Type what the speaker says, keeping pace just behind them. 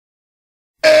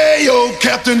Ayo,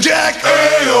 Captain Jack.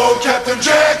 Ayo, Captain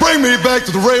Jack. Bring me back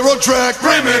to the railroad track.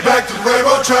 Bring me back to the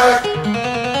railroad track.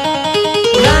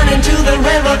 Run into the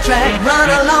railroad track. Run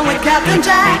along with Captain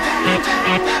Jack.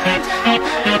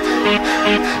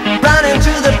 Run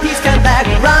into the peace camp back.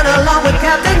 Run along with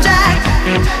Captain Jack.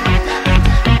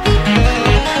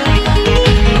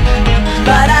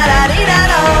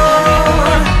 Ba-da-da-dee-da-do.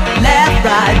 Left,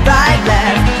 right, right,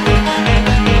 left.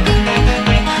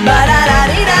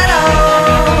 Ba-da-da-dee-da-do.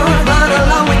 Run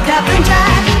along with Captain Jack.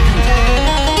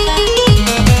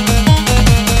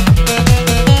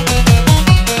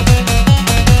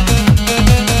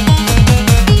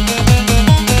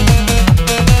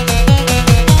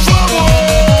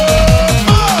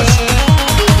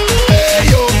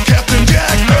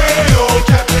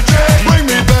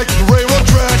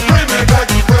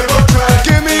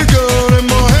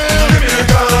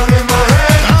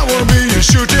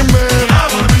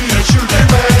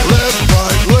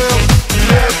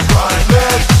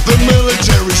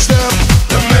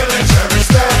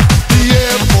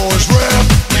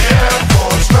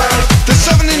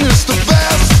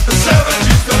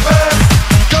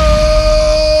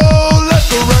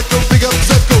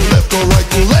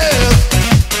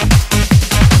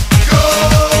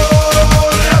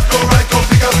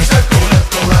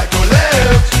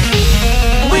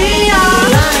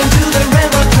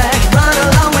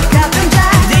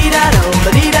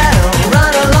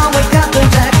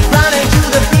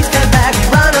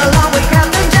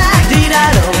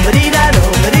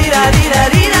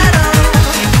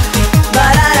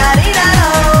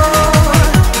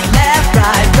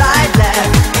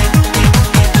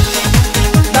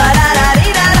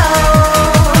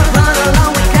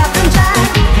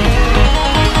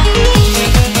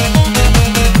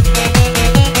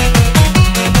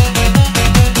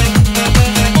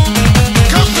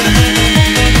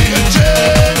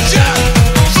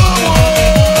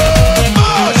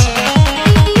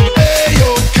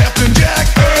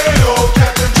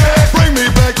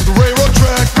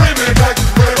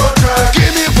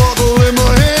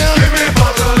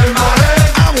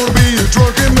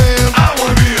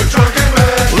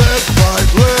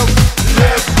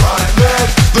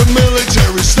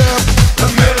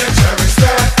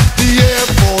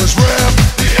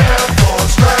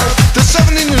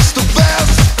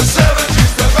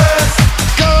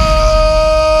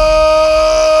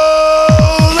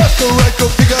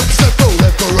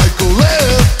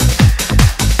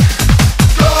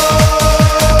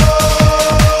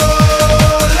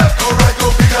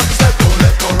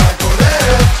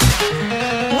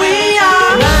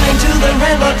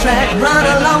 Run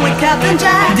along with Captain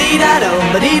Jack.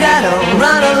 Dide100.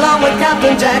 Run along with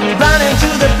Captain Jack. Run into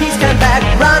the peace camp back.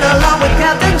 Run along with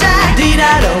Captain Jack.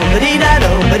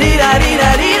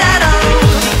 Dide100.